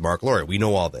partnered up with Mark Lowry. We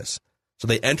know all this. So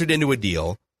they entered into a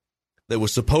deal that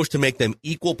was supposed to make them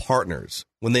equal partners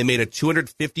when they made a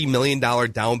 $250 million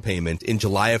down payment in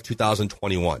July of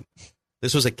 2021.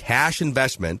 This was a cash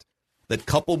investment that,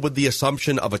 coupled with the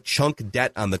assumption of a chunk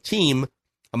debt on the team,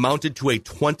 amounted to a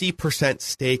 20%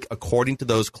 stake, according to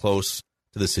those close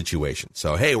to the situation.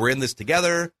 So, hey, we're in this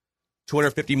together,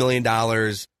 $250 million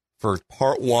for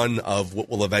part 1 of what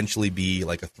will eventually be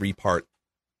like a 3-part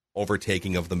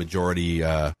overtaking of the majority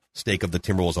stake of the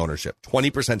Timberwolves ownership,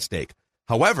 20% stake.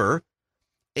 However,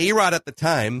 A-Rod at the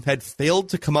time had failed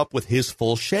to come up with his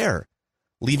full share,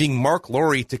 leaving Mark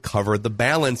Lowry to cover the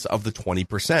balance of the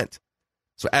 20%.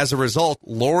 So as a result,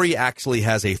 Lowry actually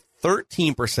has a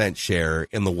 13% share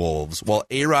in the Wolves, while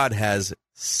A-Rod has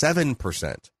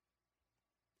 7%.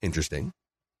 Interesting.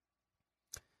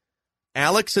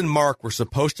 Alex and Mark were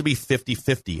supposed to be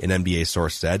 50-50, an NBA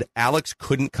source said. Alex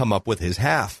couldn't come up with his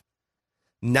half.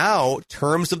 Now,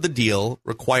 terms of the deal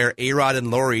require A-Rod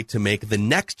and Lowry to make the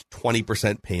next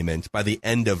 20% payment by the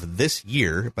end of this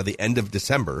year, by the end of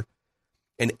December.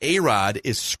 And A-Rod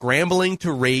is scrambling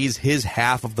to raise his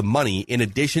half of the money in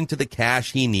addition to the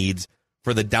cash he needs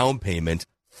for the down payment.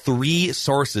 3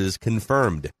 sources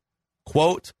confirmed.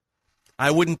 Quote,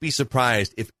 I wouldn't be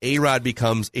surprised if A-Rod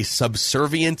becomes a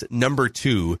subservient number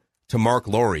 2 to Mark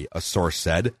Lowry, a source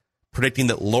said, predicting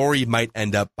that Lowry might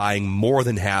end up buying more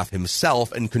than half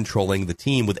himself and controlling the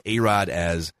team with A-Rod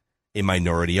as a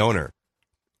minority owner.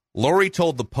 Lowry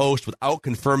told the Post without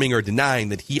confirming or denying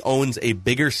that he owns a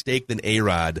bigger stake than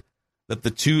A-Rod, that the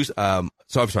two,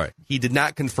 he did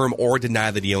not confirm or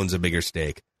deny that he owns a bigger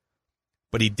stake,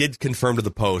 but he did confirm to the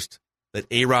Post that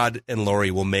A-Rod and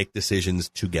Lowry will make decisions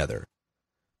together.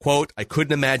 Quote, I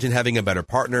couldn't imagine having a better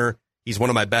partner. He's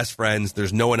one of my best friends.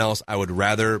 There's no one else I would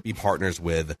rather be partners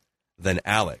with than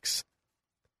Alex.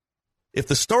 If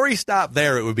the story stopped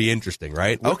there, it would be interesting,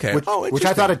 right? Okay. Which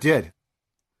I thought it did.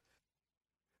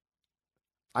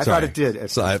 I thought it did.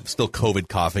 So I'm still COVID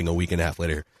coughing a week and a half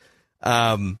later.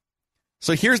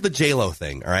 So here's the J-Lo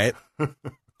thing, all right?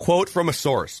 Quote from a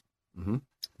source. Mm-hmm.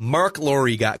 Mark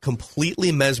Lowry got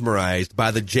completely mesmerized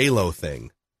by the J-Lo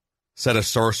thing, said a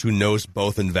source who knows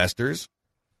both investors.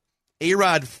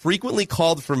 A-Rod frequently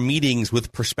called for meetings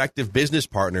with prospective business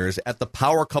partners at the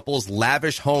power couple's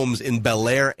lavish homes in Bel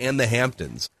Air and the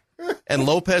Hamptons. And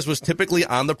Lopez was typically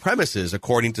on the premises,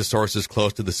 according to sources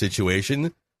close to the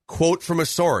situation. Quote from a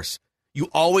source, you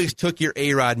always took your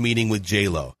A-Rod meeting with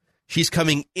J-Lo. She's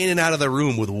coming in and out of the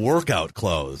room with workout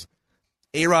clothes.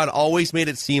 A-Rod always made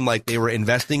it seem like they were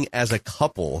investing as a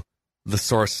couple, the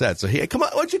source said. So, hey, come on,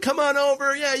 why don't you come on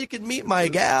over? Yeah, you can meet my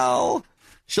gal.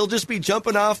 She'll just be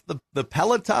jumping off the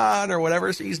Peloton or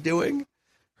whatever she's doing,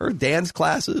 her dance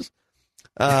classes.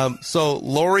 So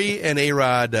Lowry and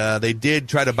A-Rod, they did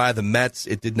try to buy the Mets.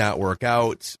 It did not work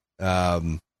out.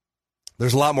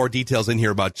 There's a lot more details in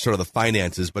here about sort of the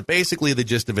finances, but basically the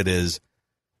gist of it is,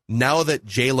 now that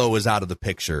J-Lo is out of the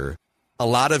picture, a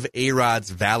lot of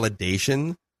A-Rod's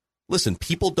validation, listen,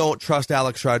 people don't trust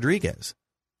Alex Rodriguez.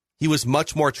 He was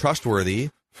much more trustworthy.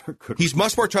 He's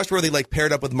much more trustworthy, like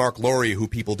paired up with Mark Lowry, who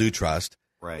people do trust.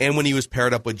 Right. And when he was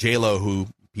paired up with J-Lo, who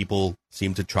people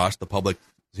seem to trust, the public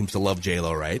seems to love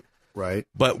J-Lo, right? Right.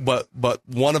 But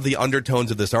one of the undertones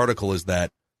of this article is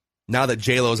that now that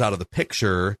J-Lo's out of the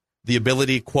picture, the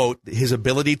ability, quote, his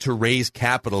ability to raise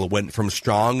capital went from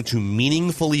strong to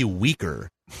meaningfully weaker.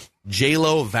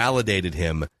 J-Lo validated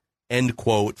him, end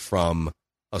quote, from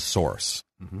a source.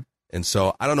 Mm-hmm. And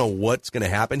so I don't know what's going to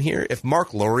happen here. If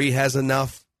Mark Lowry has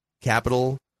enough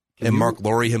capital and Mark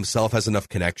Lowry himself has enough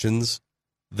connections,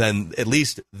 then at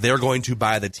least they're going to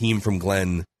buy the team from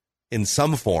Glenn in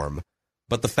some form.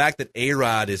 But the fact that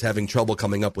A-Rod is having trouble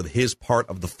coming up with his part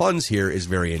of the funds here is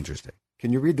very interesting.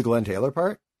 Can you read the Glenn Taylor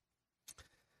part?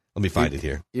 Let me find it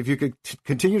here. If you could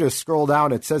continue to scroll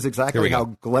down, it says exactly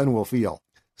how Glenn will feel.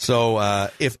 So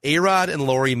if A-Rod and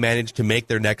Lowry manage to make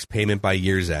their next payment by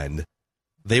year's end,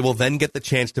 they will then get the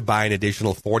chance to buy an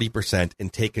additional 40%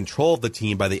 and take control of the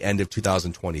team by the end of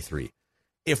 2023.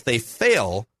 If they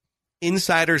fail,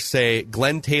 insiders say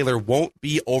Glenn Taylor won't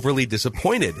be overly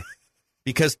disappointed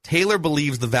because Taylor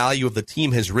believes the value of the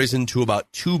team has risen to about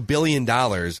 $2 billion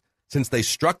since they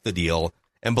struck the deal,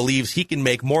 and believes he can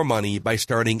make more money by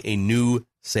starting a new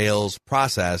sales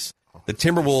process. The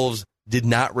Timberwolves did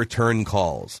not return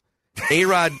calls.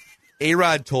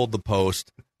 A-Rod told the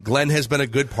Post, Glenn has been a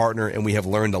good partner, and we have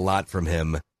learned a lot from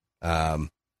him. But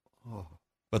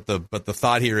the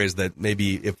thought here is that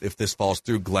maybe if this falls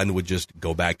through, Glenn would just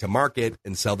go back to market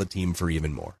and sell the team for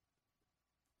even more.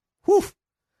 Whew.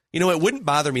 You know, it wouldn't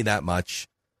bother me that much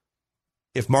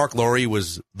if Mark Lowry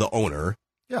was the owner.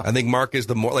 Yeah. I think Mark is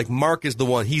Mark is the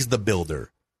one, he's the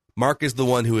builder. Mark is the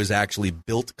one who has actually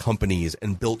built companies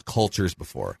and built cultures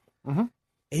before. Mm-hmm.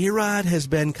 A-Rod has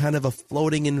been kind of a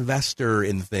floating investor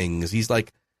in things. He's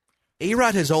like,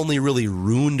 A-Rod has only really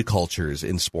ruined cultures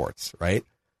in sports, right?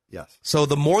 Yes. So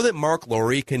the more that Mark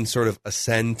Lowry can sort of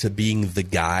ascend to being the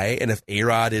guy, and if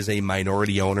A-Rod is a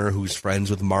minority owner who's friends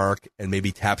with Mark and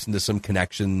maybe taps into some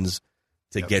connections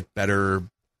to get better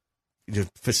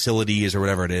facilities or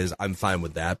whatever it is, I'm fine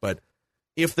with that. But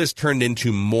if this turned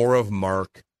into more of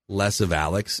Mark, less of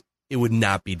Alex, it would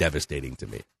not be devastating to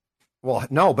me. Well,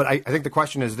 no, but I think the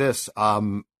question is this.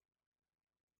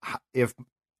 If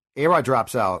A-Rod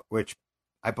drops out, which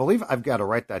I believe I've got to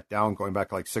write that down going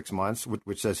back like 6 months,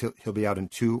 which says he'll be out in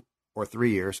 2 or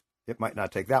 3 years. It might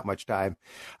not take that much time.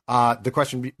 The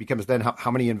question becomes then,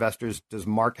 how many investors does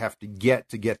Mark have to get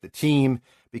the team?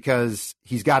 Because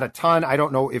he's got a ton. I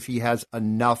don't know if he has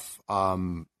enough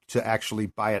to actually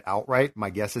buy it outright. My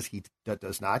guess is he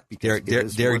does not.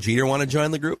 Because Derek Jeter want to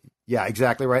join the group? Yeah,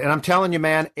 exactly right. And I'm telling you,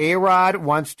 man, A-Rod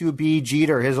wants to be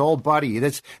Jeter, his old buddy.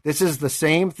 This is the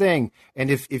same thing.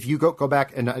 And if you go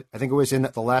back, and I think it was in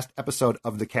the last episode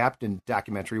of the Captain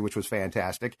documentary, which was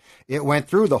fantastic, it went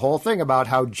through the whole thing about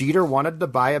how Jeter wanted to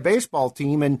buy a baseball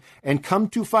team and come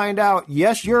to find out,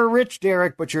 yes, you're rich,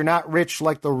 Derek, but you're not rich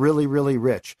like the really, really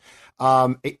rich.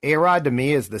 A-Rod to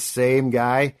me is the same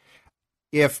guy.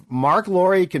 If Mark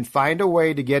Lowry can find a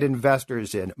way to get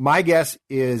investors in, my guess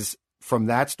is from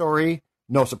that story,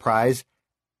 no surprise,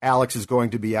 Alex is going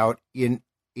to be out in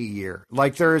a year.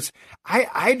 Like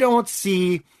I don't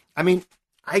see, I mean,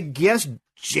 I guess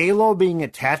J-Lo being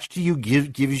attached to you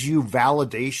gives you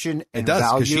validation and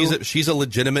value. It does, because she's a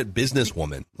legitimate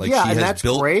businesswoman. Like, yeah, she and has that's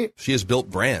built, great. She has built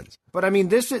brands. But I mean,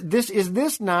 this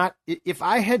not, if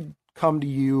I had come to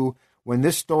you when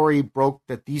this story broke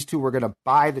that these two were going to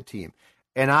buy the team,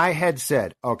 and I had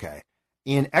said, okay,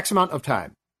 in X amount of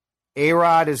time,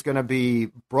 A-Rod is going to be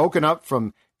broken up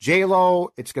from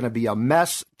J-Lo. It's going to be a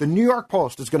mess. The New York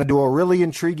Post is going to do a really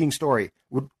intriguing story.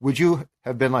 Would you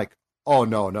have been like, oh,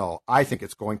 no, I think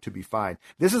it's going to be fine?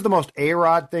 This is the most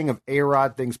A-Rod thing of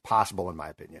A-Rod things possible, in my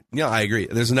opinion. Yeah, I agree.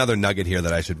 There's another nugget here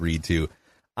that I should read, too.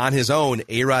 On his own,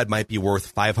 A-Rod might be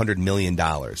worth $500 million,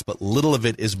 but little of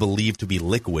it is believed to be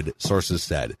liquid, sources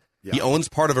said. Yeah. He owns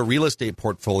part of a real estate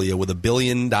portfolio with $1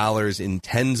 billion in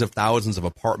tens of thousands of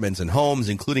apartments and homes,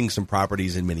 including some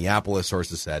properties in Minneapolis,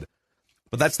 sources said.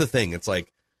 But that's the thing. It's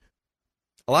like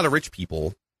a lot of rich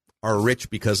people are rich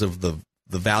because of the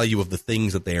value of the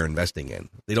things that they are investing in.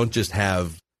 They don't just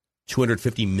have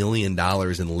 $250 million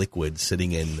in liquid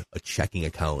sitting in a checking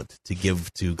account to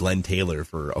give to Glenn Taylor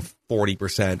for a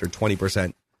 40% or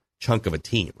 20% chunk of a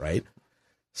team, right?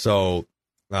 So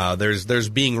there's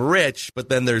being rich, but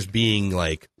then there's being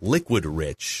like liquid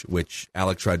rich, which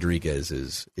Alex Rodriguez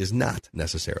is not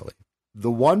necessarily.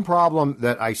 The one problem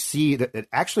that I see that it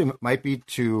actually might be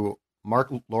to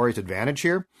Mark Lori's advantage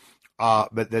here,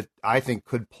 but that I think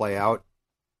could play out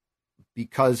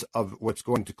because of what's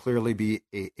going to clearly be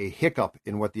a hiccup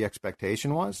in what the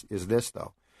expectation was, is this,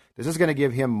 though. This is going to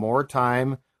give him more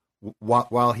time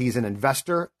while he's an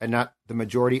investor and not the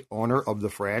majority owner of the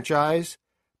franchise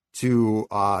to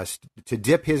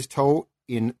dip his toe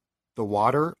in the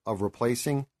water of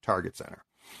replacing Target Center.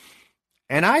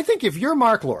 And I think if you're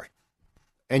Mark Lori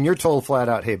and you're told flat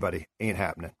out, hey, buddy, ain't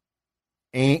happening,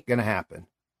 ain't going to happen,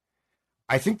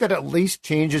 I think that at least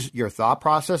changes your thought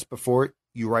process before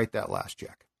you write that last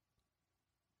check.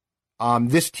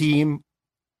 This team,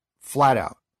 flat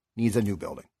out, needs a new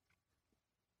building.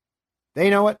 They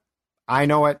know it. I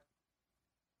know it.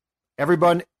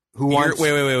 Everyone who wants...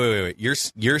 Wait.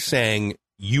 You're saying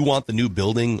you want the new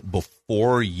building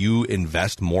before you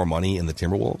invest more money in the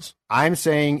Timberwolves? I'm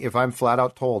saying if I'm flat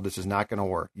out told this is not going to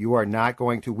work, we are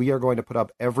going to put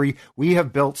up we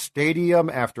have built stadium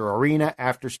after arena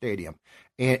after stadium.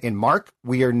 And Mark,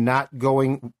 we are not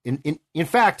going, in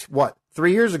fact,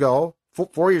 3 years ago,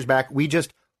 4 years back, we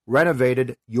just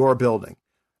renovated your building.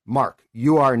 Mark,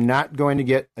 you are not going to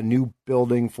get a new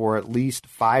building for at least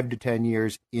 5 to 10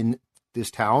 years in this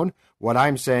town. What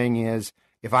I'm saying is,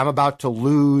 if I'm about to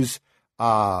lose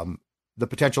the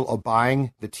potential of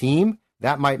buying the team,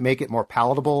 that might make it more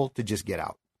palatable to just get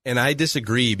out. And I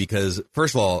disagree because,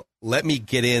 first of all, let me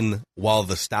get in while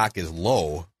the stock is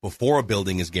low before a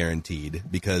building is guaranteed,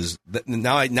 because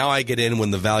now I get in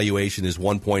when the valuation is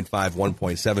 1.5,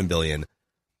 1.7 billion.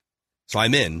 So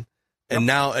I'm in. And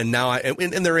now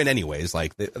they're in anyways.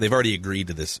 Like they've already agreed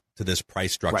to this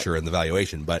price structure and the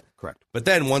valuation. But correct. But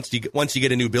then once you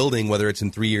get a new building, whether it's in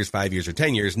 3 years, 5 years, or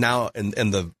 10 years, now and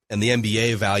the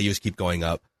NBA values keep going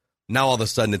up. Now all of a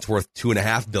sudden it's worth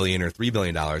 $2.5 billion or $3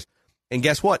 billion. And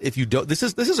guess what? If you don't, this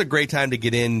is a great time to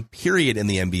get in. Period in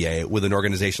the NBA with an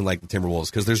organization like the Timberwolves,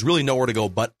 because there's really nowhere to go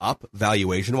but up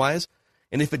valuation wise.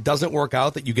 And if it doesn't work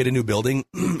out that you get a new building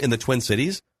in the Twin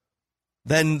Cities,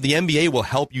 then the NBA will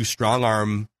help you strong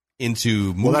arm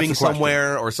into moving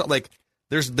somewhere or something. Like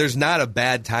there's not a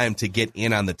bad time to get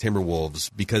in on the Timberwolves,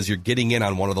 because you're getting in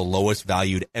on one of the lowest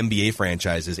valued NBA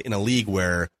franchises in a league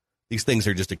where these things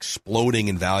are just exploding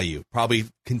in value, probably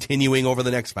continuing over the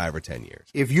next 5 or 10 years.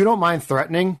 If you don't mind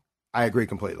threatening, I agree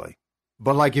completely.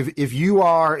 But like if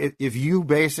you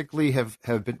basically have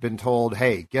been told,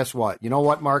 hey, guess what? You know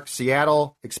what, Mark?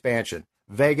 Seattle expansion,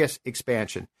 Vegas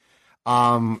expansion.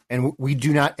 And we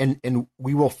do not, and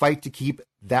we will fight to keep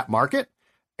that market.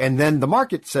 And then the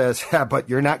market says, yeah, but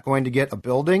you're not going to get a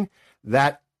building.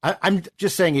 That I'm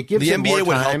just saying it gives the them NBA more time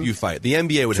would help you fight. The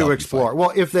NBA would to help explore. You fight.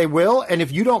 Well, if they will, and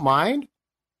if you don't mind,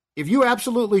 if you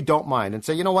absolutely don't mind, and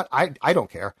say, you know what, I don't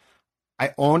care.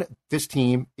 I own this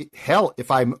team. Hell, if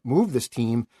I move this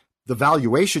team, the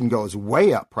valuation goes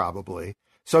way up probably.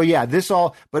 So yeah,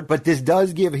 but this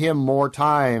does give him more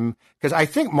time, because I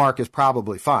think Mark is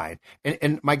probably fine.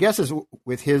 And my guess is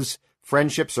with his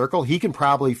friendship circle, he can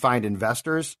probably find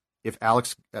investors if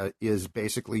Alex is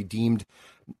basically deemed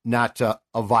not a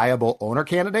viable owner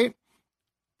candidate.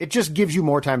 It just gives you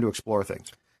more time to explore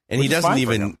things. And he doesn't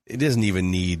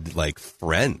even need like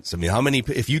friends. I mean, how many?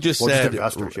 If you just said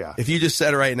investors, yeah. If you just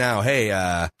said right now, hey,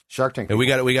 Shark Tank, we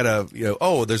got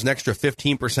to there's an extra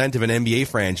 15% of an NBA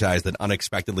franchise that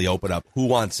unexpectedly opened up. Who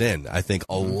wants in? I think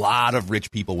a lot of rich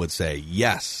people would say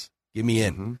yes, give me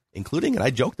in, including, and I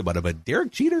joked about it, but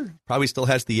Derek Jeter probably still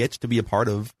has the itch to be a part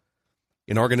of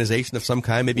an organization of some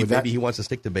kind. Maybe he wants to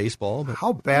stick to baseball. But.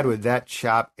 How bad would that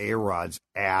chop A-Rod's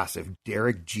ass if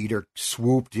Derek Jeter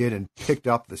swooped in and picked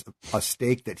up a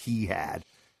stake that he had?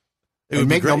 It would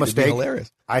make be great. no mistake. It'd be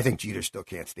hilarious. I think Jeter still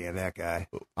can't stand that guy.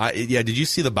 Yeah, did you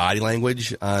see the body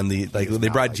language on the they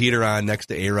brought Jeter on next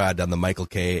to A-Rod on the Michael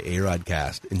K. A-Rod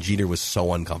cast, and Jeter was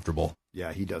so uncomfortable.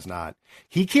 Yeah, he does not.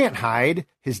 He can't hide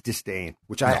his disdain,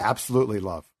 which I absolutely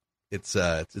love. It's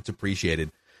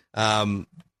appreciated.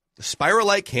 Spiral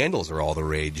light candles are all the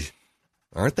rage,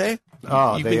 aren't they?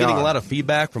 Oh, You've been getting a lot of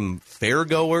feedback from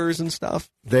fairgoers and stuff.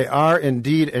 They are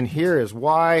indeed, and here is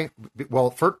why.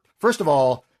 Well, first of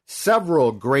all,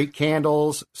 several great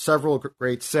candles, several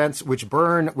great scents, which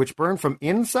burn from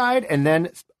inside, and then,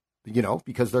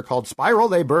 because they're called spiral,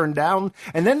 they burn down,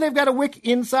 and then they've got a wick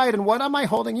inside. And what am I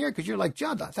holding here? Because you're like,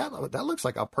 Judd, that looks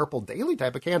like a Purple Daily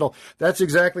type of candle. That's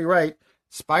exactly right.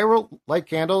 Spiral Light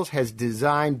Candles has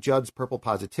designed Judd's Purple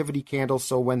Positivity candles,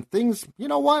 so when things, you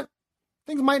know what?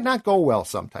 Things might not go well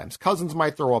sometimes. Cousins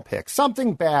might throw a pick.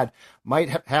 Something bad might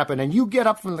happen, and you get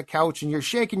up from the couch and you're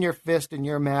shaking your fist and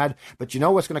you're mad, but you know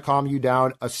what's going to calm you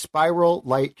down? A spiral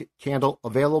light candle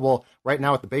available right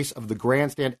now at the base of the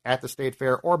grandstand at the State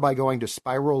Fair or by going to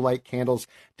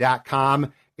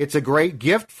spirallightcandles.com. It's a great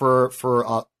gift for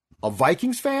a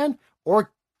Vikings fan,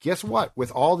 or guess what?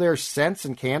 With all their scents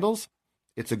and candles,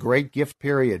 it's a great gift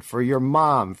period for your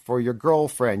mom, for your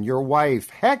girlfriend, your wife,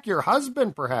 heck, your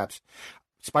husband perhaps.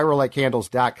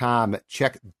 SpiralLightCandles.com.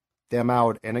 Check them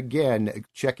out. And again,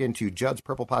 check into Judd's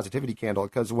Purple Positivity Candle,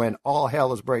 because when all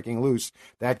hell is breaking loose,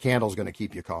 that candle's going to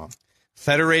keep you calm.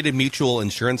 Federated Mutual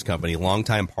Insurance Company,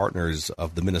 longtime partners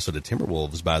of the Minnesota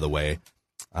Timberwolves, by the way.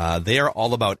 They are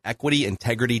all about equity,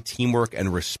 integrity, teamwork,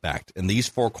 and respect. And these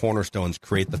four cornerstones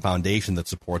create the foundation that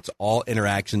supports all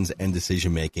interactions and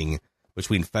decision-making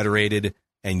between Federated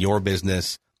and your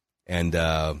business and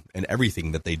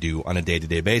everything that they do on a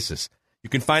day-to-day basis. You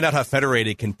can find out how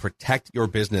Federated can protect your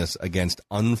business against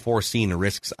unforeseen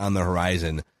risks on the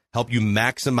horizon, help you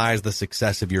maximize the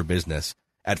success of your business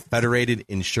at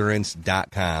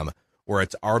federatedinsurance.com, where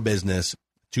it's our business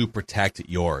to protect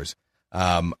yours.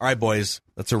 All right, boys,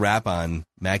 that's a wrap on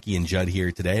Mackey and Judd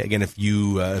here today. Again, if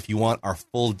you want our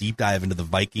full deep dive into the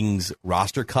Vikings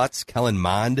roster cuts, Kellen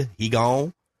Mond, he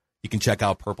gone. You can check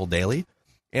out Purple Daily.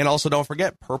 And also don't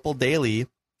forget, Purple Daily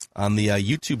on the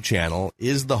YouTube channel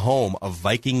is the home of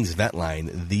Vikings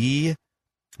Ventline, the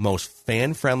most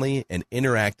fan-friendly and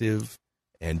interactive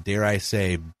and, dare I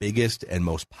say, biggest and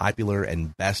most popular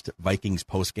and best Vikings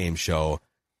postgame show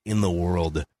in the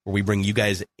world, where we bring you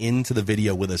guys into the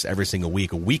video with us every single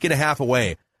week. A week and a half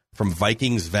away from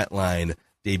Vikings Ventline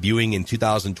debuting in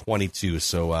 2022.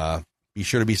 So be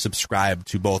sure to be subscribed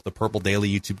to both the Purple Daily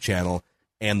YouTube channel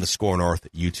and the Score North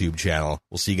YouTube channel.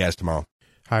 We'll see you guys tomorrow.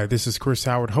 Hi, this is Chris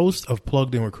Howard, host of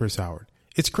Plugged In with Chris Howard.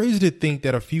 It's crazy to think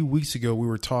that a few weeks ago we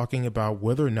were talking about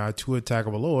whether or not Tua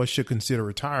Tagovailoa should consider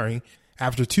retiring.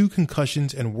 After 2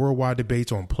 concussions and worldwide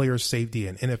debates on player safety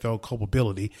and NFL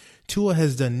culpability, Tua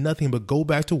has done nothing but go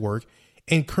back to work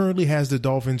and currently has the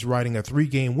Dolphins riding a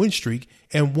 3-game win streak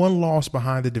and 1 loss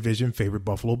behind the division favorite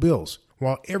Buffalo Bills.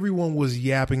 While everyone was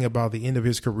yapping about the end of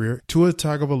his career, Tua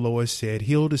Tagovailoa said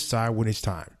he'll decide when it's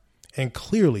time. And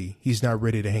clearly, he's not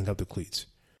ready to hang up the cleats.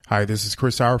 Hi, this is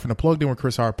Chris Howard from the Plugged In with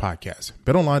Chris Howard podcast.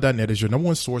 BetOnline.net is your number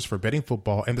one source for betting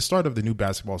football and the start of the new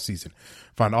basketball season.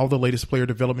 Find all the latest player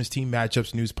developments, team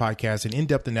matchups, news, podcasts, and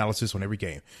in-depth analysis on every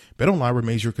game. BetOnline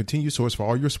remains your continued source for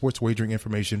all your sports wagering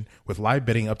information, with live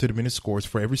betting, up-to-the-minute scores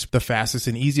for the fastest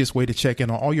and easiest way to check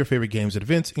in on all your favorite games and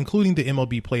events, including the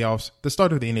MLB playoffs, the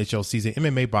start of the NHL season,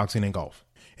 MMA, boxing, and golf.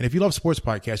 And if you love sports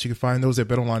podcasts, you can find those at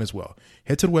BetOnline as well.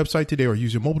 Head to the website today or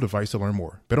use your mobile device to learn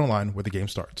more. BetOnline, where the game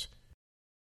starts.